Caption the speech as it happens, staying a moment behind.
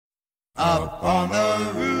Up on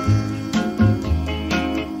the roof,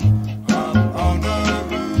 up on the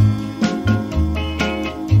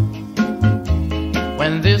roof.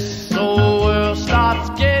 When this old world starts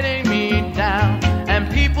getting me down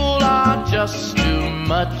and people are just too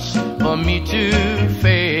much for me to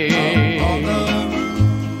face, Up on the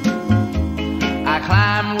roof. I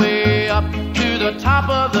climb way up to the top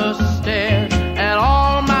of the stairs and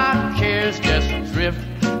all my cares just drift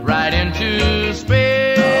right into space.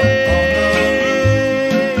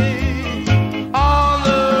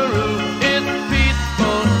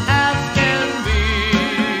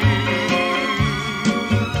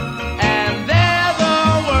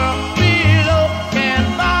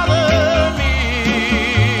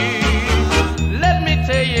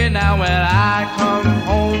 Now when I come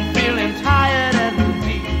home